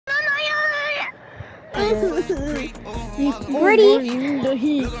He's gritty. The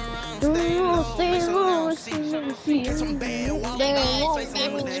heat.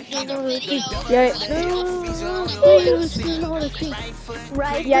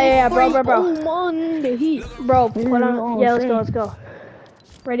 Right. Yeah, bro. The heat. Bro, put on. Yeah, let's go.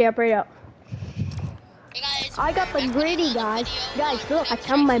 Ready up. Hey guys, I got the gritty, guys. Guys, look. I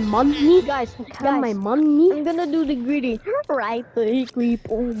count my money. Guys, my money. I'm gonna do the gritty. Right, the heat creep.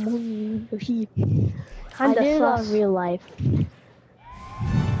 Oh, money, the heat. I Kinda did it sus. on real life.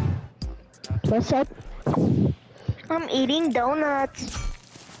 What's up? I'm eating donuts.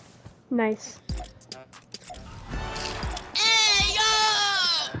 Nice. hey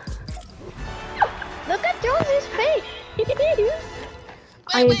yo! Look at Jones's face.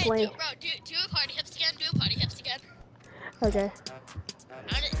 I ain't Wait, playing. bro, do a party hips again. Do a party hips again. Okay.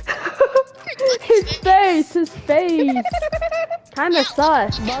 Look His face. Kinda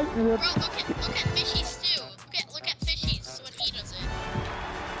sus. Bro, look at Fishy's too. Look at Fishy's when he does it.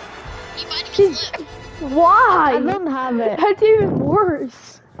 He biting his lip. Why? I don't have it. That's even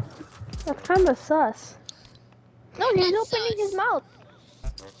worse. That's kinda sus. No, he's opening his mouth.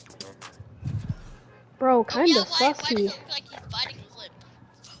 Bro, kinda yeah, why does sussy. it look like he's biting his lip?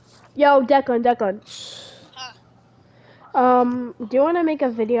 Yo, Declan. Huh. Do you want to make a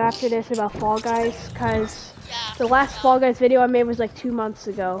video after this about Fall Guys? Cause Yeah. the last Fall Guys video I made was like 2 months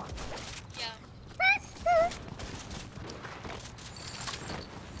ago. Yeah.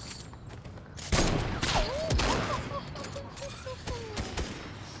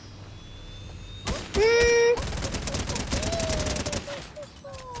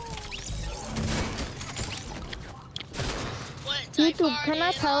 What, YouTube, Typhon can I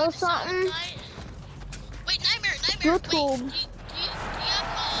and tell August something? tonight? Wait, Nightmare. YouTube. Wait, do you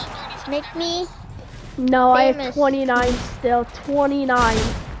have 30 Make me. No, I have Famous. 29 still. 29.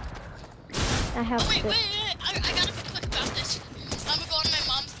 I have Wait, six. I gotta be quick about this. I'm gonna go on my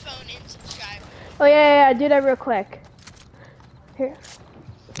mom's phone and subscribe. Oh yeah, do that real quick. Here.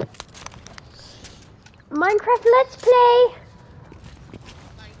 Minecraft Let's Play.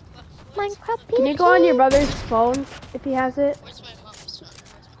 Minecraft. Can you go on your brother's phone if he has it? Where's my mom's phone?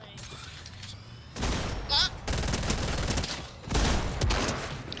 Mom?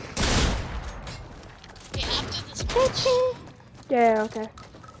 Okay, after this match. Yeah, okay.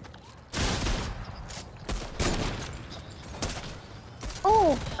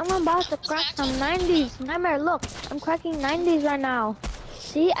 Oh, I'm about to crack some 90s. Nightmare, look. I'm cracking 90s right now.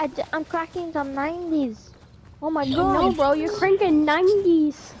 See, I'm cracking some 90s. Oh my god. No, bro, you're cranking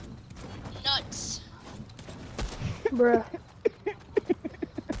 90s. Nuts. Bruh.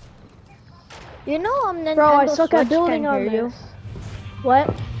 You know I'm Nintendo Bro, I suck at Switch building can on hear you. this. What?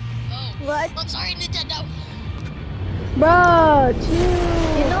 Oh. What? I'm sorry, Nintendo. Bro, dude.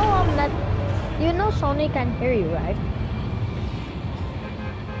 You know I'm not. You know Sony can hear you, right?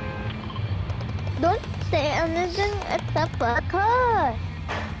 Don't say anything except for a cut.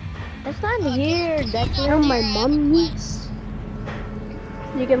 It's not here, Declan. Tell my mommy.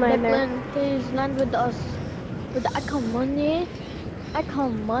 You can land there. Declan, please land with us. With the account money.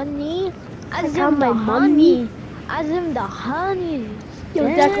 Account money. As Account in my the money. honey. As in the honey. Yo,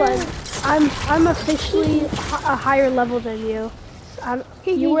 Yeah. Declan, I'm officially a higher level than you.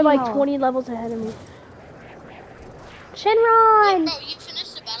 You were like 20 levels ahead of me. Shinron! Bro, you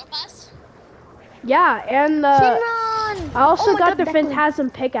finished the battle pass? Yeah, and Shinron! I also Oh my got God, the Declan. Phantasm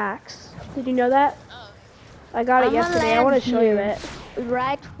pickaxe. Did you know that? Oh. I got it I'ma yesterday. I want to land show you here. it.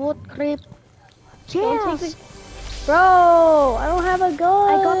 Right foot creep. Don't take Yes! Bro, I don't have a gun.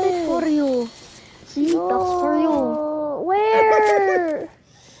 I got it for you. See, that's for you. No. Where?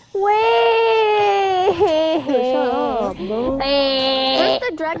 Where? Shut up, bro. Where's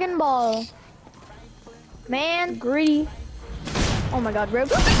the Dragon Ball? Man. Greedy. Oh my god, bro.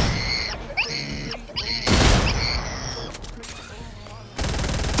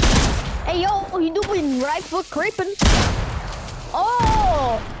 Hey yo, you doing right foot creeping?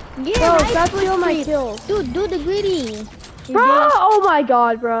 Oh! Yeah, Bro, right stop foot stealing my creep. kills. Dude, do the greedy. Bro, oh my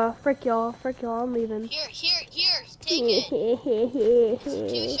god, bro. Frick y'all, I'm leaving. Here, take it.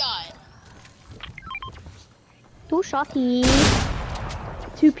 Two shot. Two shotty.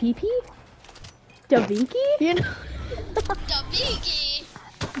 2 PP? Da Vinci? You know. The biggie.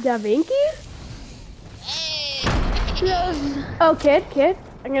 Da Vinci? Hey. Oh, kid.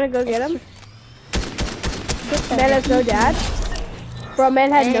 I'm gonna go get him. Man has no dad. Bro,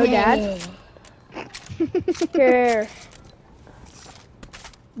 man had no dad. Here.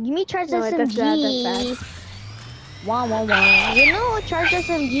 Give me charge No, wait, that's SMG. bad. Wow, wow, wow. You know, charge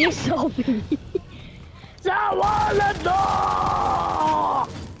SMG is so big.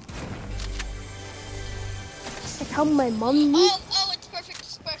 how my mom eats? Oh, it's perfect.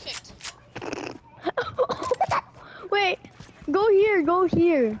 It's perfect. Wait, go here, go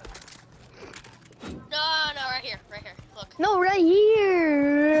here. No, right here. Look. No, right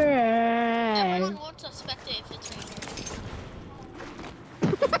here. Everyone wants to spectate if it's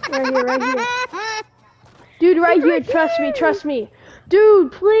Right here, right here. Dude, right here, trust me.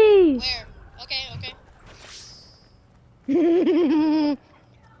 Dude, please. Where? Okay.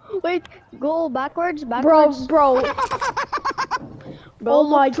 Wait, go backwards. Bro. Oh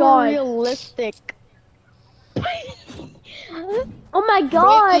my god. Realistic. Oh my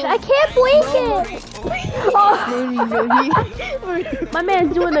god, I can't blink it. Oh. My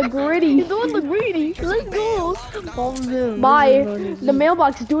man's doing the gritty. He's doing the greedy. Let's go. Bye. The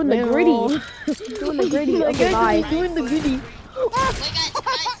mailbox is doing the gritty. Doing the gritty. Okay, bye. Doing the greedy. Wait,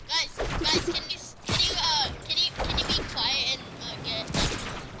 guys, can you be quiet and get?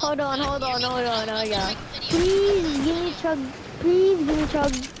 Hold on. Yeah. Please give me chug.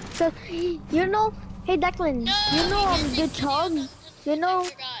 Chug. You know, hey Declan, No, you know I'm didn't good take chug. videos. You know. I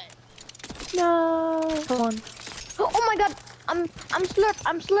forgot. No. Come on. Oh my god, I'm slurp.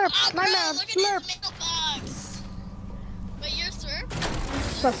 Oh, My bro, man, look slurp. at this mailbox. Wait, you're a slurp?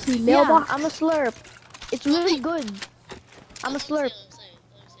 Trusty Yeah, mailbox. I'm a slurp. It's really good. I'm a slurp. Let me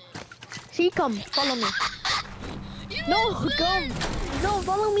see it. See, come, follow me. You No, a slurp. come. No,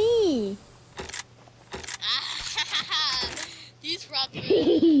 follow me. These rock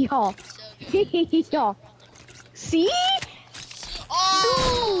Hee-haw. so good. Hee-haw. See?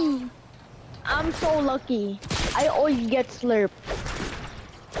 Oh! I'm so lucky. I always get slurp.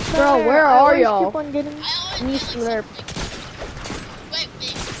 Bro, where I are always y'all? keep on getting I always me get, slurp. Wait.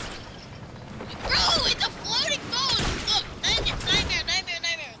 Bro, it's a floating phone! Look,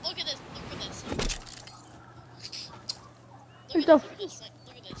 nightmare. Look at this. It's a- Look at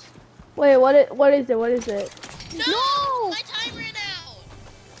this. Wait, what is it? No! My time ran out!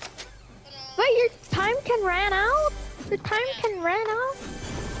 Wait, your time can ran out? The time can ran out?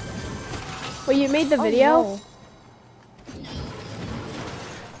 Wait, you made the video? Oh, no.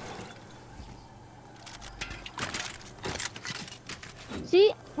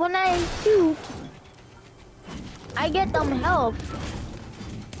 See, when I shoot, I get some health.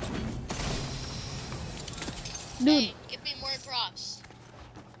 Dude. Hey, give me more props.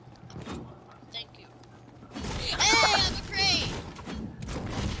 Thank you. Hey, I have a crate!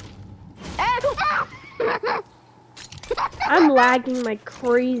 I'm lagging like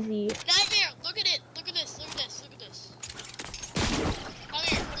crazy. Nightmare, look at it. Look at this. Come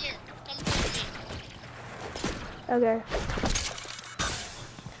here. Come to me. Okay.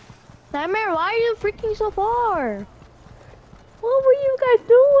 Nightmare, why are you freaking so far? What were you guys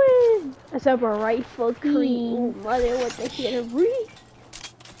doing? Except for rifle creep. Hmm. Ooh, mother, what the hell? Read.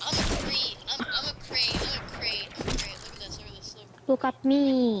 I'm a crate. I'm a crate. Look at this. Look at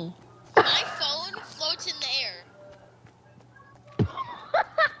me. My phone floats in the air.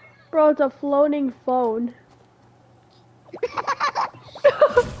 Bro, it's a floating phone. Wait,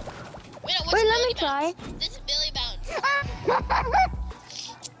 what's Wait, let Billy me try. Bounce? This is Billy Bounce.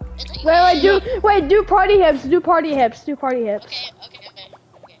 It's like, Wait, do party hips. Do party hips. Okay.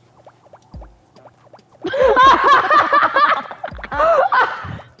 Wait,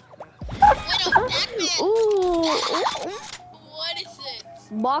 no, Pac-Man. Ooh. What is it?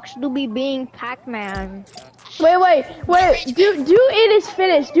 Box to be being Pac-Man. Wait. Do it is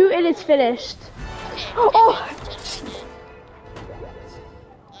finished. Okay. Oh,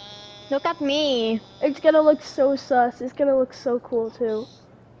 Look at me. it's gonna look so sus. It's gonna look so cool too.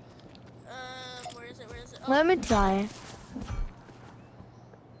 Where is it? Let me try.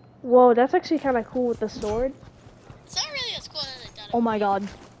 Whoa, that's actually kind of cool with the sword. It's not really as cool as I thought it Oh my god.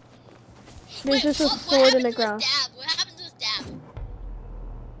 There's just a what sword in the happened to ground. his dab? What happened to his dab?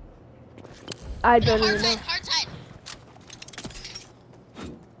 I No, don't even hard know. side, hard side.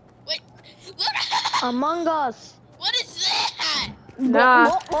 Wait, look. Among Us. What is that?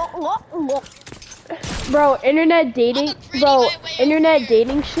 Nah, bro. Internet dating, I'm a pretty bro. my way over Internet here.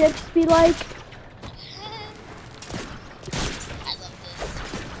 dating ships be like. I love this.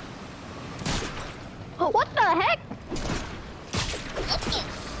 What the heck? What the?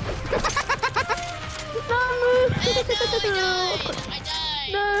 No. I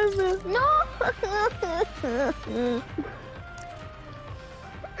died.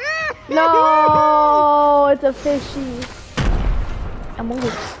 No, it's a fishy. Among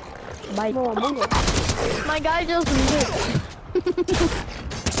Us. Bye. No, Among Us. My guy just missed.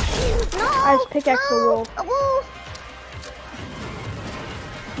 I just pickaxe the wolf.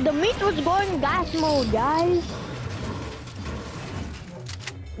 The meat was going gas mode, guys.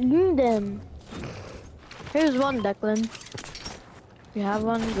 Them. Here's one, Declan. You have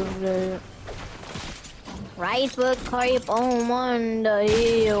one, good. Right foot creep on the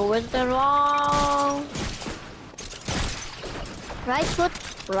heel. What's the wrong? Right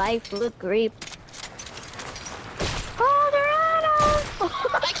foot creep. Colorado!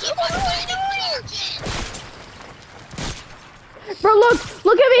 I keep on fighting target. Bro,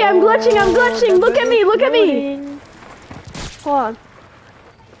 look at me. I'm glitching. Look at me. Hold on.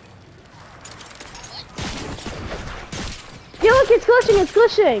 Yeah, look, it's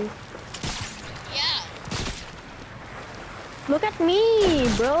glitching. Yeah. Look at me,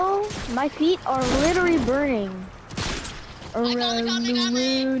 bro. My feet are literally burning. Around.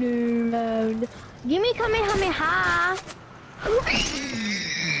 Give me Kamehameha.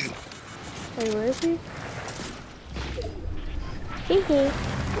 Wait, where is he? Hee.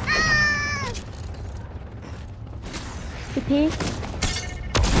 Hee.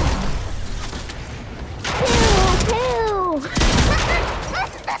 Kill.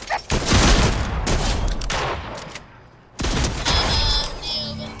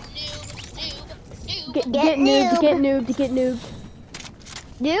 Get noobed.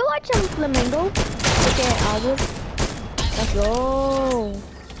 Do you watch some Flamingo? Okay, album. Let's go.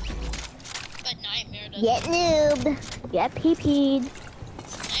 But Nightmare doesn't. Get noobed. Get pee-peed.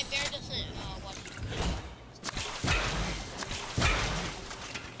 Nightmare doesn't watch.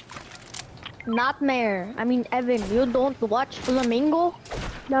 Nightmare. I mean, Evan, you don't watch Flamingo?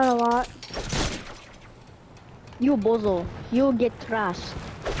 Not a lot. You bozo. You get trashed.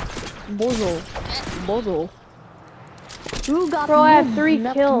 Bozo. You got Bro, I have noobed, 3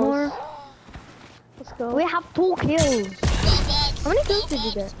 not kills. more. Let's go. We have 2 kills. How many kills did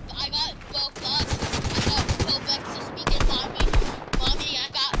you get? I got Bobucks to speak in mommy, I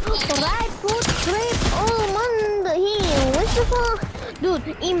got Right foot scrape. Oh man, the heel. What's the fuck? Dude,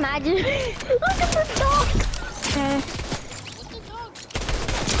 imagine. Look at the dog. What's the dog?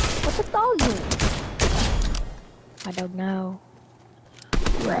 What's the dog doing? I don't know.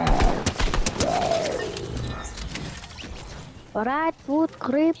 Right foot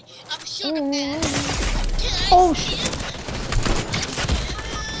creep. I'm sugar man. Oh shit.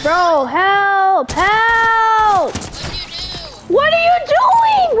 Bro, help! What are you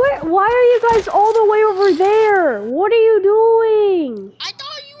doing? Why are you guys all the way over there? What are you doing? I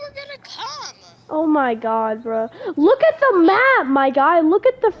thought you were gonna come. Oh my god, bro. Look at the map, my guy. Look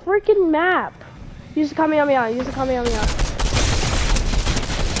at the freaking map. Use the Kamehameha.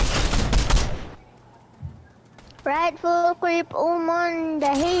 Right foot creep on the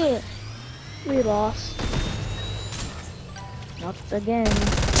head. We lost. Not again.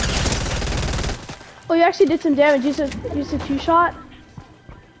 Oh, you actually did some damage. Use a 2-shot.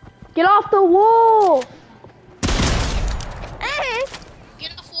 Get off the wolf!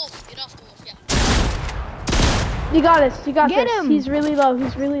 Get off the wolf, yeah. You got this. You got Get this. him. He's really low.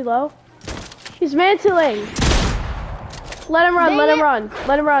 He's mantling. Let him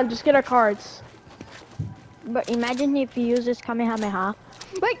run. Just get our cards. But imagine if he uses Kamehameha.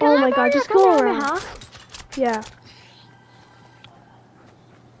 Wait, Oh my god, just go around. Yeah.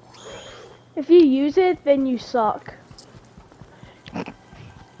 If you use it, then you suck.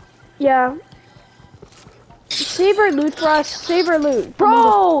 Yeah. Save our loot for us. Save our loot.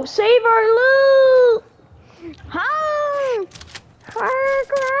 Bro, save our loot! Huh?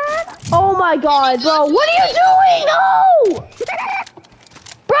 Oh my god, bro. What are you doing? No!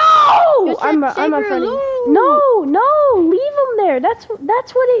 Bro! I'm unfriending. No, leave him there. That's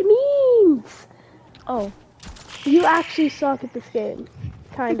what it means. Oh. You actually suck at this game.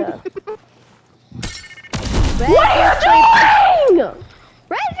 Kinda. What are you doing?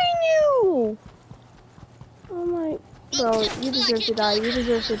 Revving you! Oh my, bro, you deserve to die. You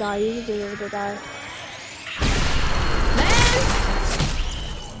deserve to die.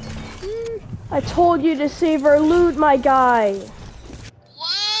 I told you to save our loot, my guy.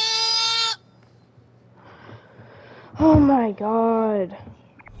 What? Oh my god.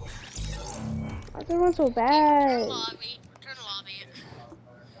 Why's everyone so bad? Turn lobby.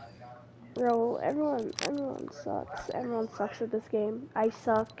 Bro, everyone sucks. Everyone sucks at this game. I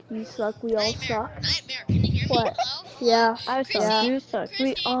suck, you suck, we all suck. Nightmare, can you hear What? me? Hello? Yeah. I suck, you suck,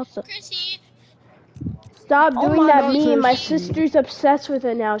 we all suck. Chrissy, Stop Oh doing my that God, meme. My Chrissy. sister's obsessed with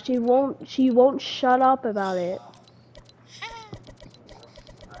it now. She won't shut up about it.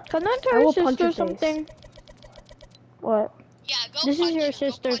 Can I I tell will your punch sister your face. something? What? yeah, go This is punch your her, go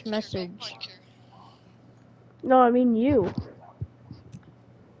sister's punch her, go message. punch her. No, I mean you.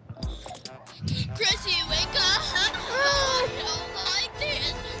 Chrissy, wake up! I don't like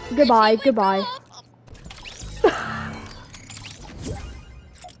this. Goodbye, Chrissy, wake goodbye. up.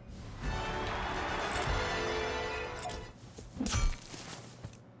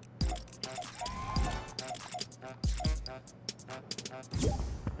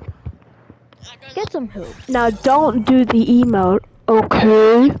 need some help. Now don't do the emote,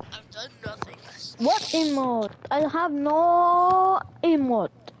 okay? I've done nothing. What emote? I have no emote.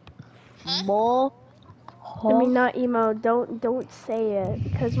 Huh? Bo. I mean, not emo. Don't say it,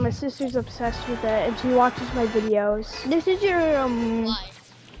 because my sister's obsessed with it, and she watches my videos. This is your Why?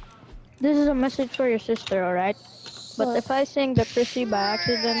 This is a message for your sister, alright? But What? if I sing the Chrissy by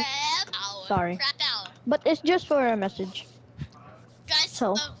accident, Crap out. sorry. Crap out. But it's just for a message. Guys,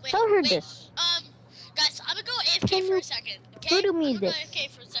 So wait, tell her wait. this. Guys, I'm gonna go AFK Can for you a second. Okay? riddle me I'm gonna this? go AFK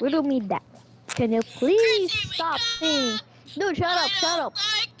for a second. Riddle me that. Can you please Chrissy, wake stop up! singing? Dude, shut I up, shut don't up.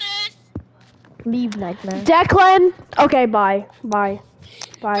 like this. Leave, Nightmare. Declan? Okay, bye. Bye.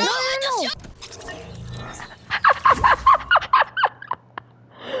 Bye. Bro, No, I no, just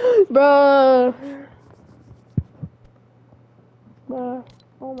Bruh. Bruh.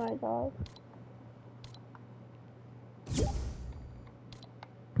 Oh my god.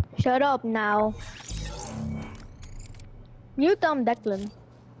 Shut up now. You tell Declan.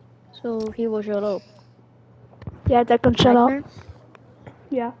 So he will shut up. Yeah, Declan, shut Nightmare? up.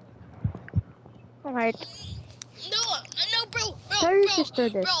 Yeah. Alright. no, bro. Tell your sister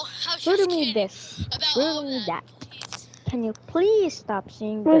this. Bro, how she's Riddle me kidding this. about Riddle all me that. Please. Can you please stop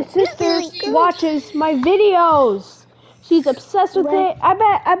singing My this? sister watches my videos. She's obsessed with Well- it. I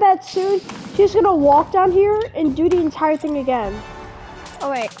bet soon she's gonna walk down here and do the entire thing again.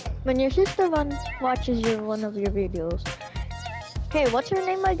 Alright, when your sister watches one of your videos. Hey, what's her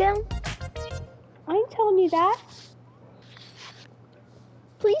name again? I ain't telling you that.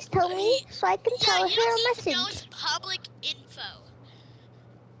 Please tell me so I can tell you her don't a need to know message. it's public info.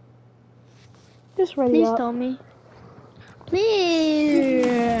 Just ready Please up. tell me. Please.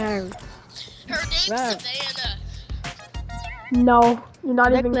 Her name's Right. Savannah. No, you're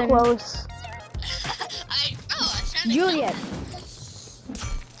not even Declan. close. I sounded Juliet.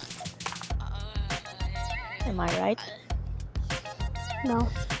 Uh, Am I right? No.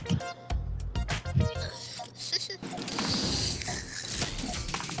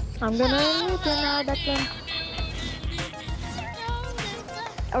 I'm gonna mute you now, Declan.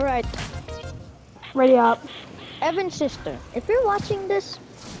 Alright, Ready up. Evan's sister, if you're watching this,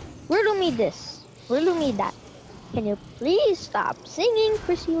 riddle me this. Riddle me that. Can you please stop singing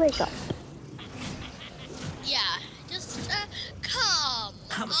Chrissy Wake Up? Yeah, just come.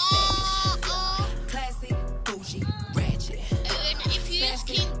 I'm a savage. Classy, bougie, ratchet. And if you just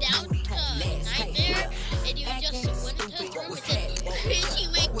came down to Nightmare and you just went into his room and said, Chrissy,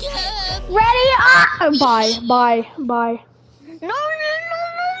 wake up. Ready up. Bye. Bye. Bye. No, no, no,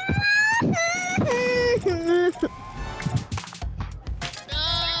 no.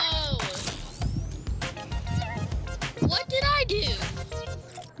 No. What did I do?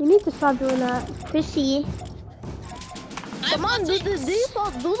 You need to stop doing that. Chrissy, I come on, do wasn't- the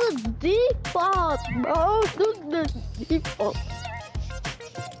default, do the default, bro, do the default.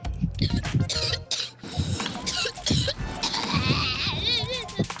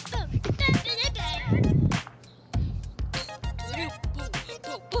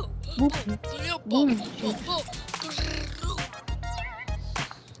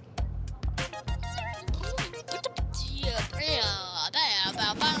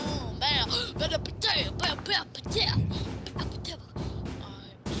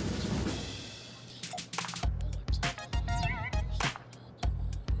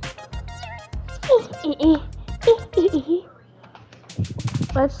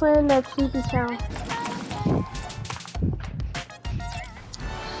 Let's learn that sleepy sound.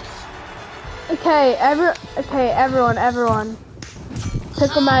 Okay, everyone.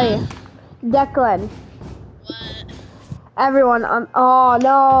 Pickle Matty. Declan. What? Everyone, oh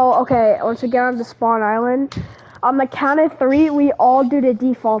no, okay, once we get on the spawn island, on the count of 3, we all do the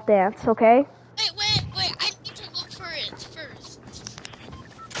default dance, okay? Wait, I need to look for it first.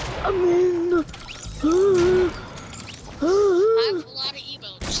 I'm in. I have a lot of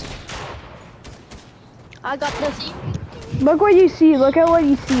emotes. I got this. See? Look what you see, look at what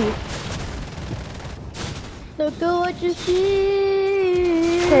you see. Look at what you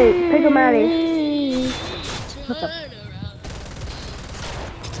see. Hey, Pickle Matty. Turn around.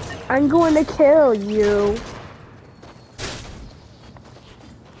 I'm going to kill you.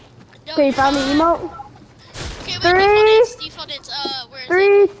 No, Okay, you you're found the not. emote? Okay, wait, Three, default dance, where is 3,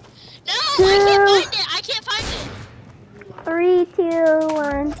 it? No, I can't two, find it, I can't find it. 3, 2,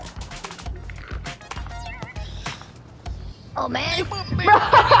 1. Oh man.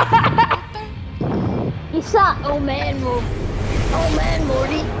 You suck. Oh man, Morty. Oh man,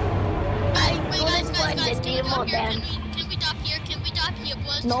 Morty. Wait, guys, find can the we demo dock here? then. Can we dock here? Can we dock here,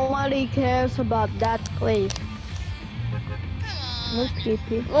 boys? Nobody cares about that place. Come No on.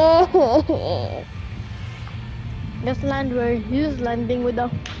 creepy. Just land where he's landing with the.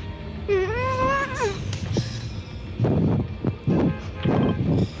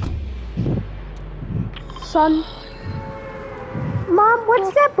 Son. Mom,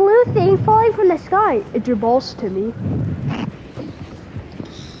 what's that blue thing falling from the sky? It's your balls, Timmy.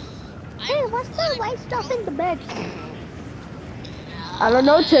 Hey, what's that white stuff in the bed? I don't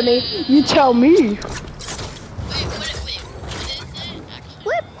know, Timmy. You tell me. Wait, what is it actually?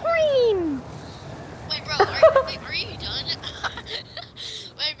 Whipped cream. Wait, bro, are you done?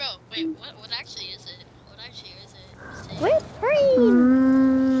 Wait, bro, what actually is it? What actually is it? Say it. Whipped cream.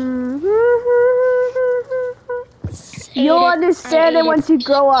 You'll I understand ate it once you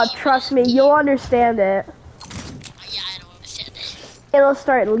grow up. Trust me, you'll understand it. Yeah, I don't understand it. It'll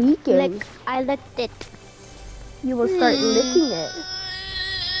start leaking. Lick. I licked it. You will start licking it.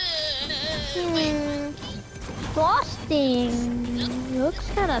 Frosting. Looks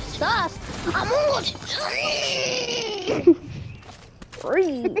kind of sus. I'm almost.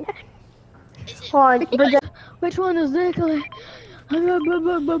 Free. Is it? Hold on, Bridget. Which one is it? Among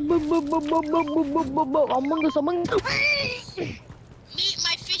Us, Among Us. Meet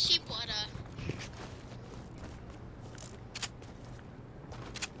my fishy brother.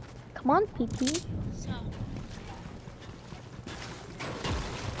 Come on, Piki. So,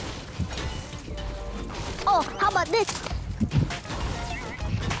 Oh, how about this?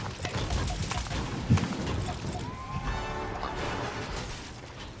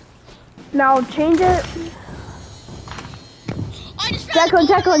 Now change it. I just found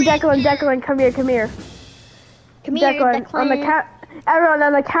Declan, come here. Come here, Declan, on the count, everyone,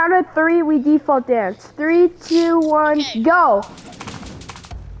 on the count of 3, we default dance. 3, 2, 1, Okay. go!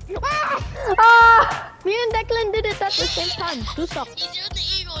 Ah! Me and Declan did it at the same time. Two suck. He's doing the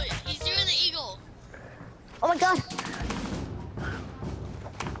eagle. He's doing the eagle. Oh my god.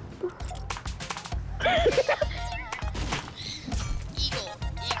 Eagle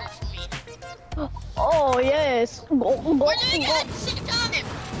for me. Oh yes. Go, go, We're doing go. it at the same time.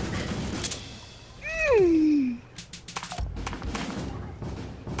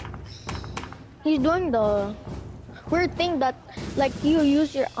 He's doing the weird thing that like you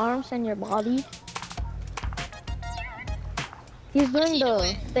use your arms and your body. He's doing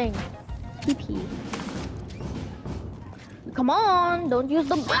the thing. PP. Come on, don't use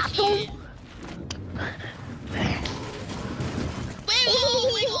the bathroom.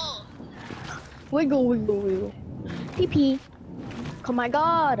 Wiggle. Wiggle. PP. Oh my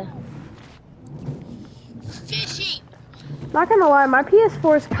god. Fishy. Not gonna lie, my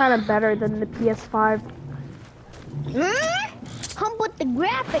PS4 is kind of better than the PS5. How about the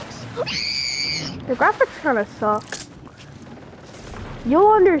graphics? The graphics kind of suck.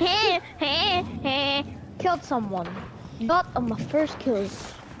 You'll understand. Killed someone. Got on my first kill.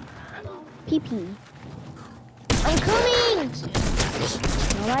 PP. I'm coming!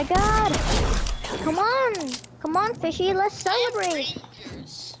 Oh my god! Come on, fishy, let's celebrate!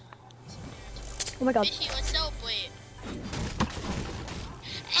 Rangers. Oh my god. Fishy, let's celebrate.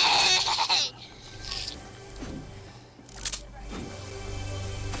 Hey!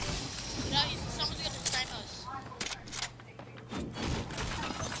 Someone's gonna snipe us.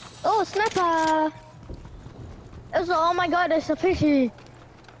 Oh, sniper! Oh my god, it's a fishy!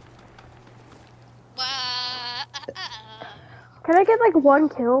 Can I get like 1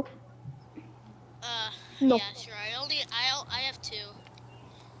 kill? No. Yeah, sure. I have 2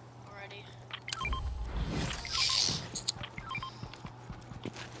 already.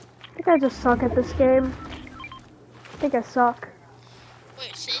 I think I just suck at this game. I think I suck.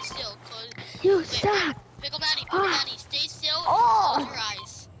 Wait, stay still. Close. You Wait, suck! Pickle Patty, stay still. Oh. Close your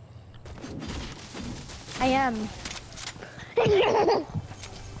eyes. I am.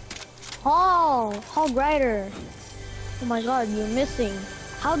 Hall Rider. Oh my god, you're missing.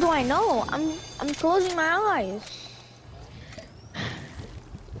 How do I know? I'm closing my eyes.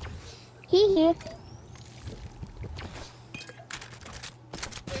 Hee. Look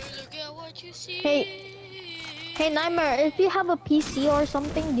at what you see. Hey Nightmare, if you have a PC or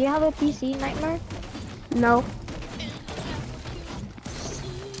something, do you have a PC, Nightmare? No.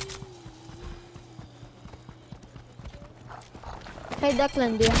 Hey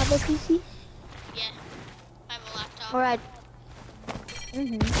Declan, do you have a PC? Yeah, I have a laptop. Alright.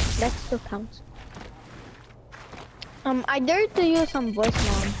 That still counts. I dare to use some voice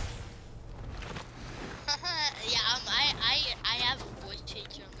mom. Yeah, I have a voice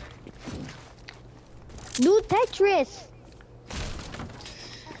changer. Do Tetris!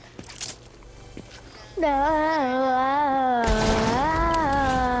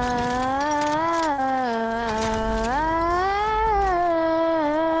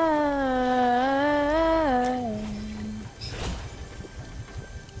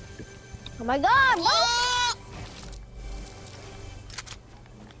 Oh my god! Oh!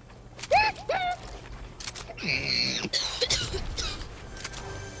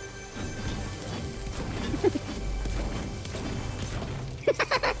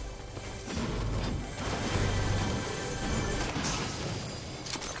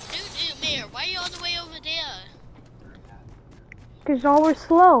 Dude, Mayor, why are you all the way over there? Cause y'all were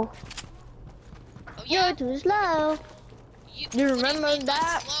slow. Oh yeah, You're too slow. you Do you what remember mean by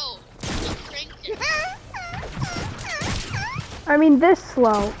that? Slow? I'm cranking. I mean this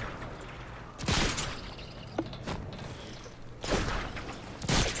slow.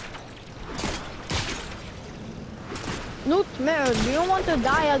 Nightmare, do you want to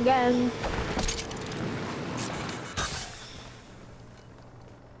die again?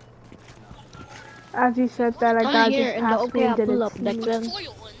 As you said that, a I'm guy here just in the passed me and did pull it. up, Declan. Foil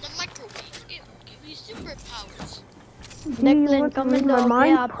in the microwave. It will give you superpowers. Do you Declan, want to come read in my the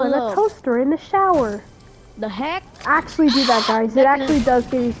mind? Put pull a up. toaster in the shower. The heck? Actually do that, guys. It actually does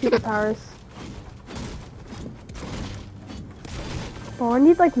give you superpowers. Oh, I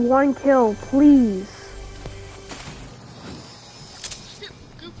need like 1 kill, please.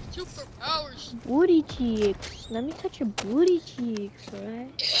 Give superpowers. Booty cheeks. Let me touch your booty cheeks,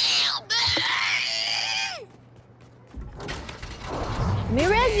 alright? Help me! Let me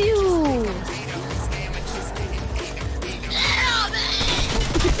res you! Help me!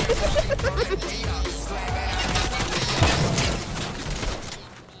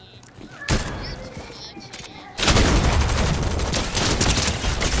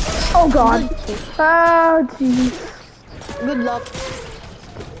 Oh god. Oh jeez. Good luck.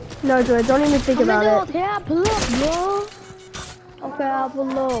 No, Joy, don't even think about it. Okay, I pull up, bro. Okay, I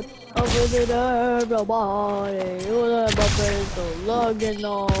pull up. Over there, everybody. You never been so lugging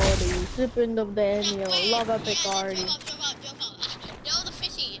naughty. Sipping the Daniel, love a Picardy. Jump up. No, the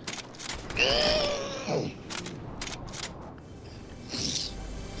fishy.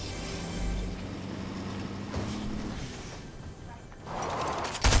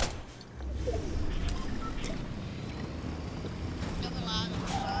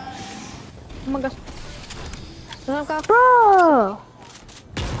 Oh my gosh. Bro!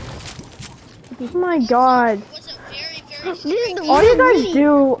 Oh my god. Was a very, This is the All you real guys me.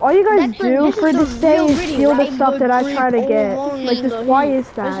 do Declan, this for is this the day real is gritty, steal the right? stuff Good that I creep, try to get. alone Like in this, the why heat. is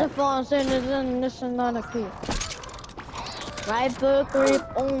This that? is fun, this is not a creep. Right foot creep,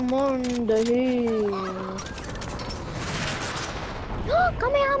 on the heat.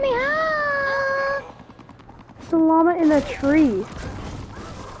 Come here, help me, ah! It's a llama in a tree.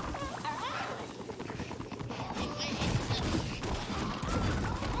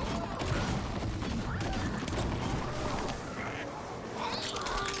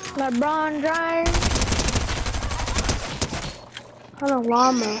 LeBron James. Found a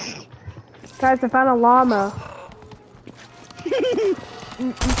llama. Guys, I found a llama.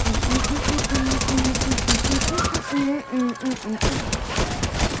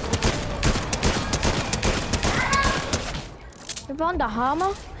 You found the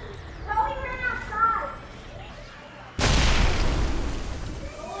hammer?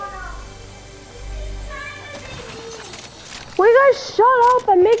 Will you guys shut up?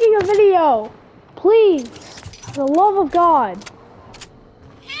 I'm making a video. Please. For the love of God.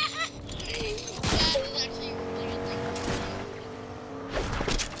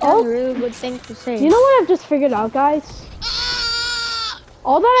 That's Oh. a really good thing to say. You know what I've just figured out, guys?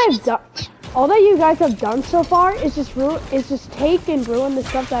 All that you guys have done so far is just take and ruin the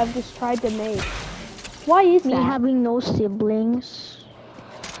stuff that I've just tried to make. Why is Me that? having no siblings.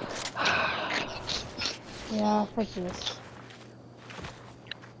 Yeah, fuck this.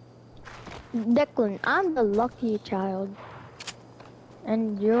 Declan, I'm the lucky child.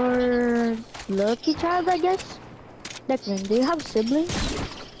 And you're lucky child, I guess? Declan, do you have siblings?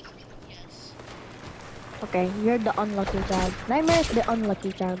 Yes. Okay, you're the unlucky child. Nightmare's the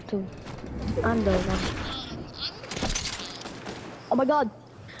unlucky child too. I'm the one. Oh my god!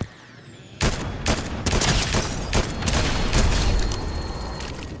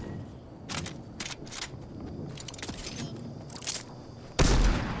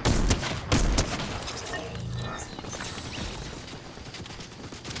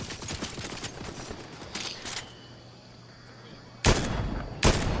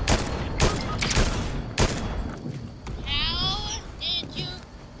 How did you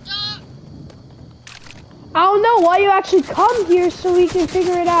stop? I don't know why you actually come here so we can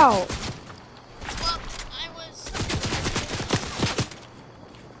figure it out. Well, I was.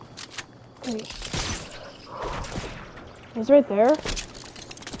 Wait. It's right there.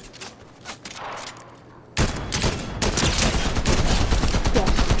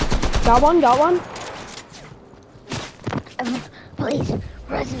 Yes. Got one, got one. Please,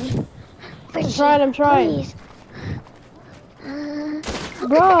 res me. I'm trying. Please.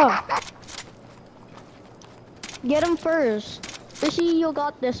 Bruh. Get him first. Fishy, you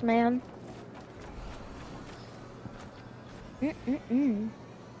got this, man.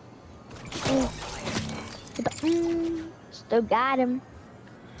 Still got him.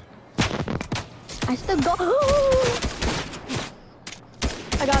 I still got.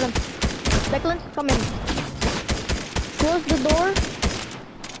 I got him. Declan, come in. Close the door.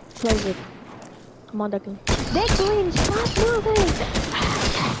 Close it. Come on, Declan. Declan, stop moving.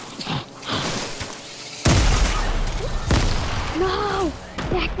 No,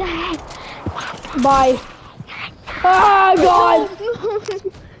 Declan. Bye. Ah, God.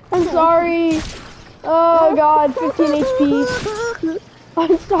 I'm sorry. Oh, God. 15 HP.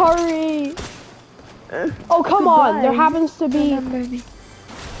 I'm sorry. Oh, come on. There happens to be...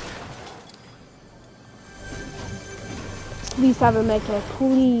 Please have a medkit.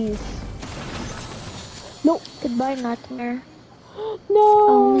 Please. No. Goodbye, Nightmare. No.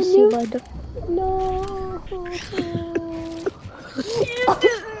 I'll miss you, bud. No.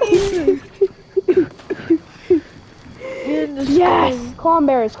 Yes.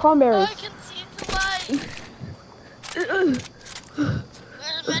 Cranberries. Oh, I can see the light. There's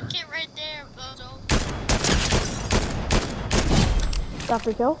a medkit right there, Bozo. Got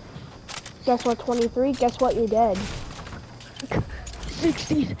for kill. Guess what? 23. Guess what? You're dead.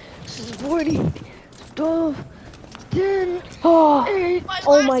 16, 40, 12, 10, Oh, 8,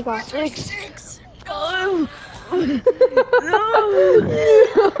 oh my God. 6. 5. When I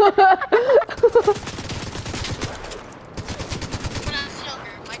was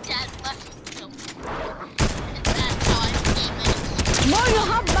younger, my dad left me to kill me. And that's how I became it. Bro, you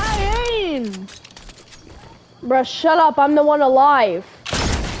have bad aim. Bruh, shut up. I'm the one alive.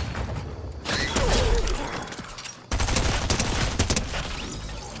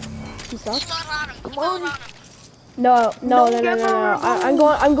 He sucks. Come on. No.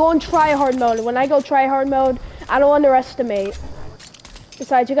 I'm going try hard mode. When I go try hard mode, I don't underestimate.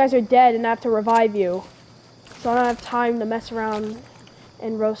 Besides, you guys are dead and I have to revive you. So I don't have time to mess around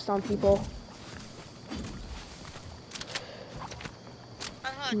and roast on people. I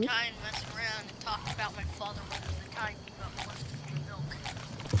don't have time to mess around and talk about my father wasting the time to go to milk.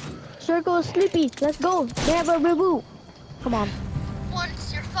 Circle is sleepy. Let's go. They have a reboot. Come on.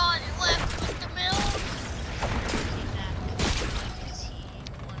 Once your father left with the milk.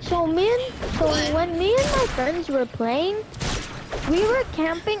 So when me and my friends were playing, we were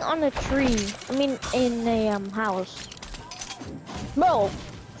camping on a tree. I mean, in a house. Bro,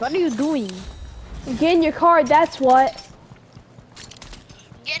 what are you doing? Get in your car, that's what.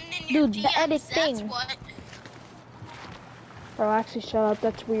 Getting in your Dude, the DMs, edit that's thing. what. Bro, actually shut up,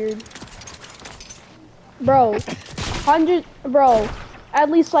 that's weird. Bro, at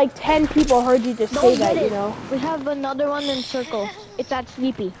least like 10 people heard you just say that, you know. We have another one in circle. It's at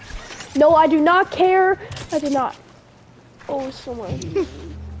Sleepy. No, I do not care. I do not. Oh, someone.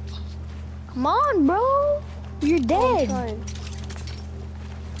 Come on, bro. You're dead.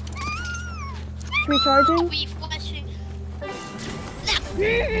 Recharging? We flashing.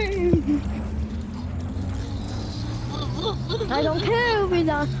 I don't care if we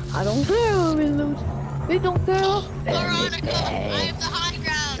lose. I don't care if we lose. We don't care. Veronica, I have the high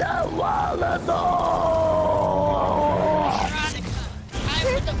ground. Veronica, I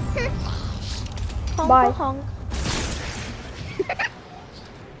have the... Bye. Honk.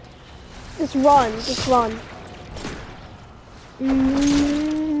 Just run, just run.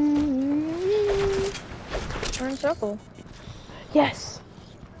 Turn circle. Yes.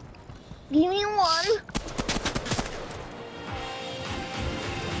 Give me one.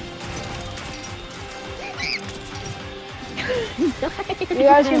 You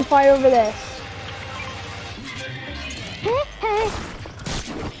guys can fight over this.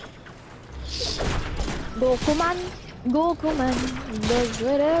 Goku man, does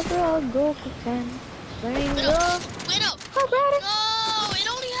whatever a Goku can. Swing Widow, up. Widow. Oh, brother. No, it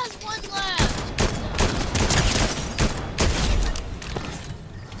only has one left.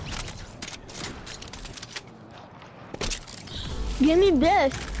 Give me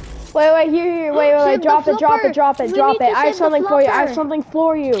this. Wait, here, wait, Save drop the it, drop flopper. it, drop it, We drop need it. to I have save the something for you, I have flopper. something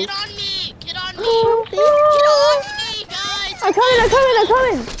for you. Get on me, get on me. Get on me, guys. I'm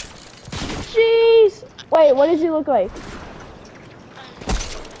coming. Jeez. Wait, what does he look like?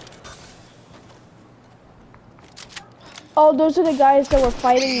 Oh, those are the guys that were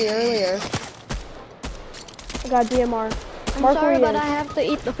fighting me earlier. I got DMR. I'm Mark sorry, where but he I is. have to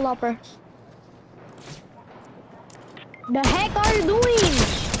eat the flopper. The heck are you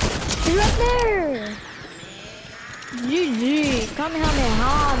doing? He's right there. GG.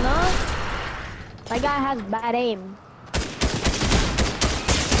 Kamehameha, no? That guy has bad aim.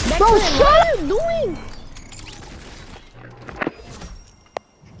 Bro, What shut are you doing?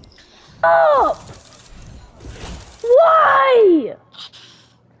 up! Why?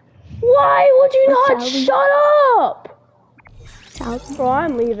 Why would you not Sally. shut up? Sally. Bro,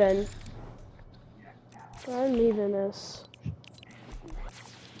 I'm leaving. I'm leaving this.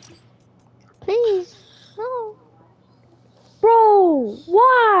 Please. No. Bro,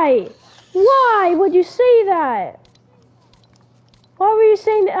 why? Why would you say that? Why were you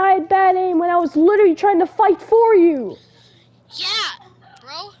saying that I had bad aim when I was literally trying to fight for you? Yeah,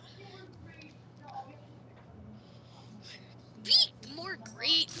 bro. Be more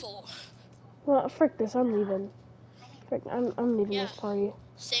grateful. Well, frick this, I'm leaving. Frick, I'm leaving Yeah, this party.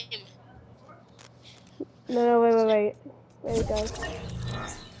 same. No, wait. Wait, guys.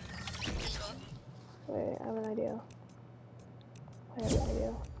 Wait, I have an idea.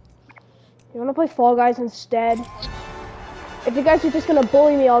 You wanna play Fall Guys instead? If you guys are just gonna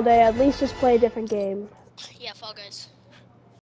bully me all day, at least just play a different game. Yeah, Fall Guys.